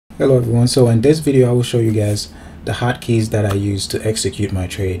Hello everyone, so in this video I will show you guys the hotkeys that I use to execute my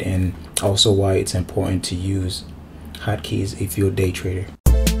trade, and also why it's important to use hotkeys if you're a day trader.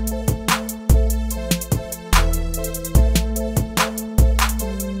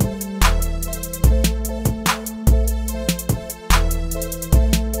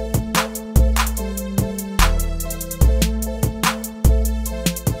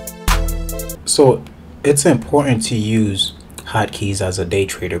 So it's important to use hotkeys as a day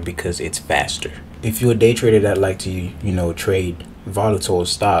trader because it's faster. If you're a day trader that like to trade volatile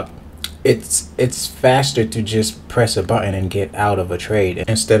stock, it's faster to just press a button and get out of a trade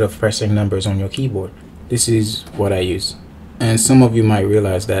instead of pressing numbers on your keyboard. This is what I use, and some of you might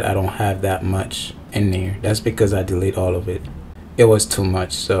realize that I don't have that much in there. That's because I delete all of it. It was too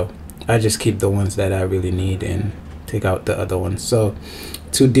much, so I just keep the ones that I really need and take out the other ones. So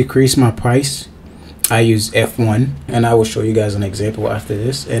to decrease my price, I use F1, and I will show you guys an example after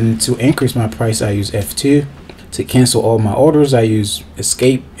this. And to increase my price, I use F2. To cancel all my orders, I use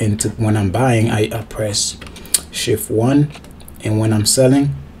escape. And when I'm buying, I press shift 1, and when I'm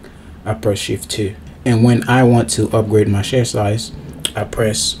selling, I press shift 2. And when I want to upgrade my share size, I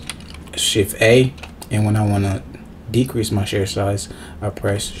press shift A, and when I want to decrease my share size, I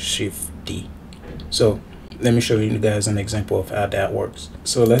press shift D. So let me show you guys an example of how that works.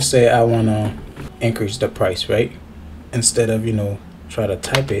 So let's say I want to increase the price, right? Instead of try to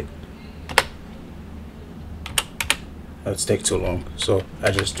type it, let's take too long, so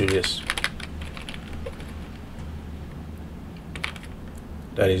I just do this.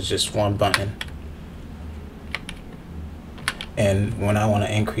 That is just one button. And when I want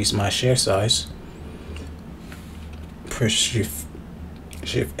to increase my share size, press shift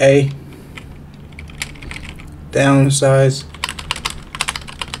A, downsize,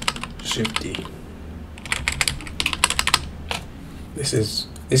 shift D.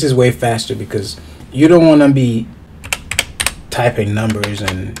 This is way faster because you don't want to be typing numbers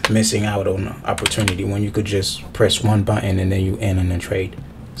and missing out on an opportunity when you could just press one button and then you end on a trade.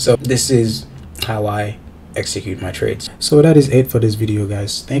 So this is how I execute my trades. So that is it for this video,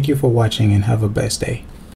 guys. Thank you for watching and have a blessed day.